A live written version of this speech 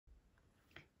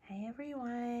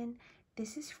everyone,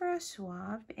 this is for a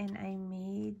swap, and I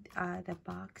made the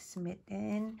box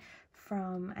mitten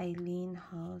from Eileen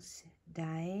Hull's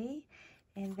die.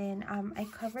 And then I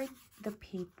covered the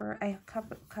paper. I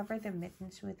covered the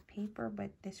mittens with paper, but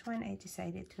this one I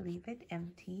decided to leave it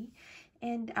empty.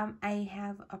 And I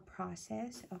have a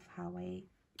process of how I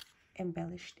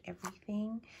embellished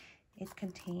everything. It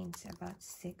contains about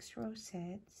 6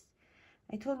 rosettes.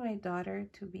 I told my daughter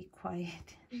to be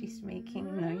quiet. She's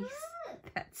making noise.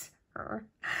 That's her.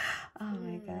 Oh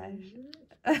my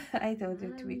gosh. I told her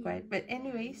to be quiet. But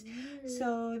anyways,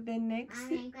 so the next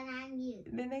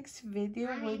video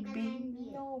would be,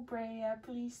 no, Brea,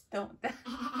 please don't.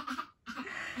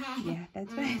 Yeah,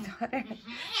 that's my daughter.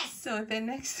 So the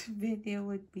next video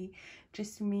would be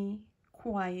just me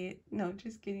quiet. No,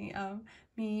 just kidding.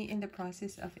 Me in the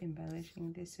process of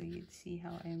embellishing this, so you'd see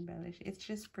how I embellish. It's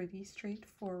just pretty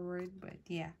straightforward, but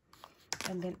yeah.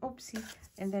 And then oopsie,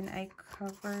 and then I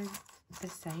covered the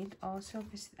side also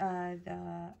because I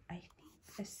think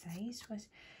the size was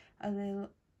a little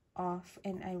off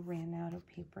and I ran out of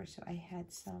paper, so I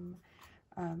had some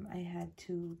I had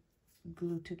to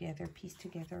piece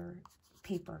together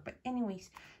paper. But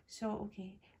anyways, so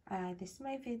okay, this is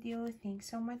my video. Thanks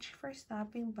so much for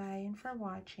stopping by and for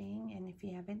watching, and if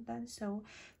you haven't done so,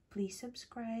 please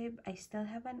subscribe. I still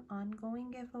have an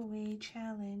ongoing giveaway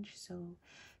challenge, so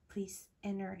please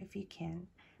enter if you can.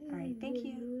 All right, thank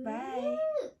you. Bye.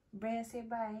 Brea, say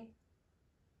bye.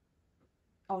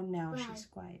 Oh, now bye. She's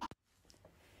quiet.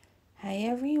 Hi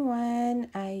everyone.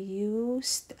 I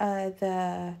used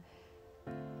the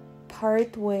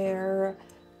part where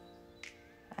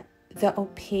the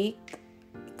opaque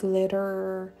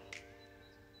glitter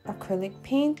acrylic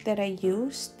paint that I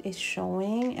used is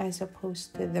showing, as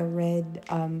opposed to the red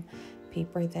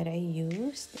paper that I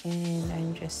used. And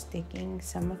I'm just sticking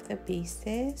some of the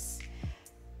bases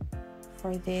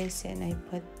for this, and I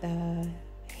put the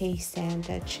Hey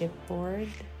Santa chipboard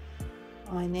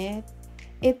on it.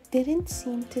 It didn't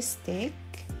seem to stick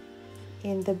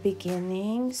in the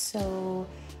beginning, so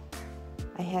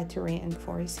I had to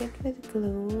reinforce it with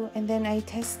glue. And then I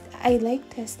like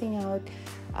testing out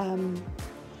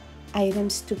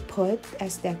items to put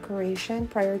as decoration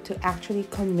prior to actually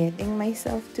committing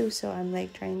myself to. So I'm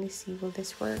like trying to see, will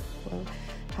this work? Well,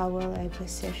 how will I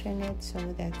position it? So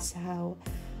that's how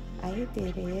I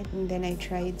did it. And then I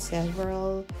tried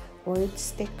several word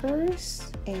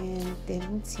stickers and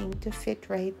didn't seem to fit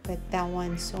right, but that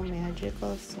one's so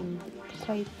magical, seemed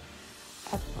quite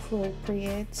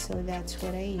appropriate, so that's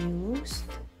what I used.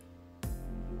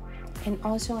 And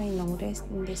also I noticed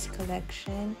in this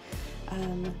collection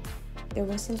there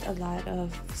wasn't a lot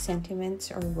of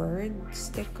sentiments or word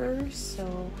stickers,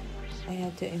 so I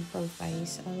had to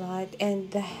improvise a lot.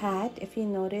 And the hat, if you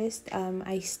noticed,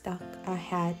 I stuck a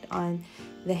hat on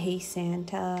the Hey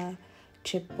Santa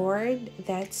chipboard.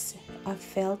 That's a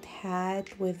felt hat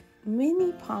with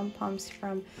mini pom-poms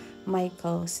from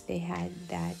Michaels. They had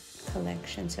that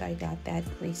collection, so I got that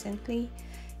recently.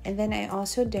 And then I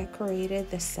also decorated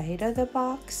the side of the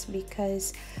box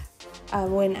because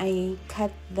when I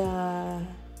cut the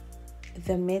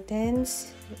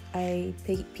mittens, I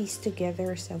pieced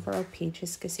together several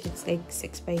pages because it's like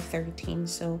 6 by 13,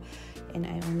 so, and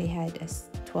I only had a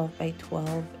 12 by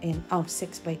 12 and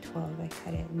 6 by 12. I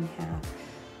cut it in half.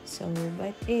 So,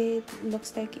 but it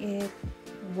looks like it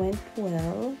went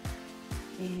well.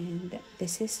 And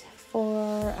this is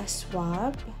for a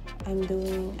swab. I'm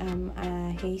doing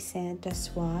a Hey Santa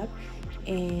swab,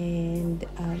 and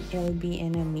it'll be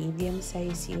in a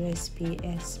medium-sized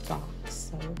USPS box.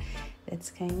 So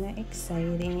that's kind of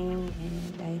exciting,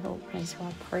 and I hope my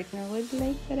swap partner would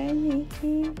like what I'm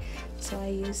making. So I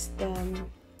used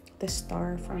the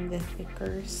star from the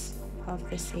thickers of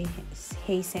the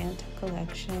Hey Santa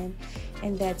collection,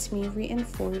 and that's me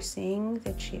reinforcing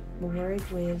the chipboard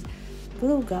with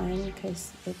glue gun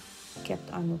because it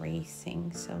kept on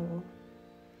racing. So,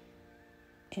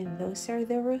 and those are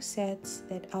the rosettes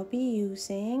that I'll be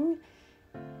using.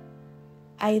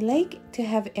 I like to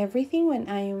have everything when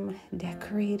I'm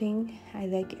decorating. I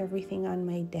like everything on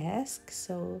my desk,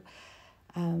 so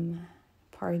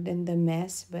pardon the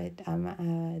mess, but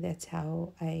that's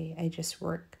how I just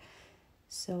work.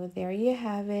 So there you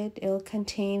have it. It'll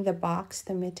contain the box.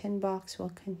 The mitten box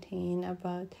will contain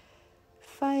about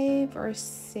 5 or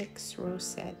 6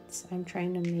 rosettes. I'm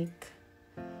trying to make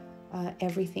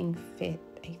everything fit.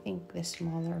 I think the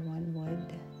smaller one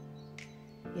would.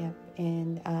 Yep.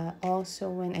 And also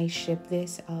when I ship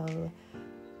this,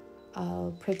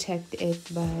 I'll protect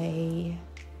it by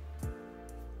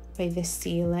the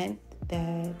sealant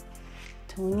that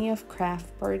Tony of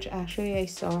Craft Purge. Actually, I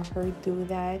saw her do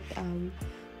that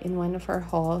in one of her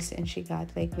hauls, and she got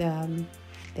like the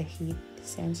heat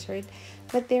censored.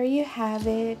 But there you have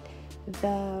it,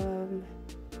 the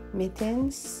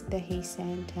mittens, the Hey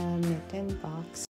Santa mitten box.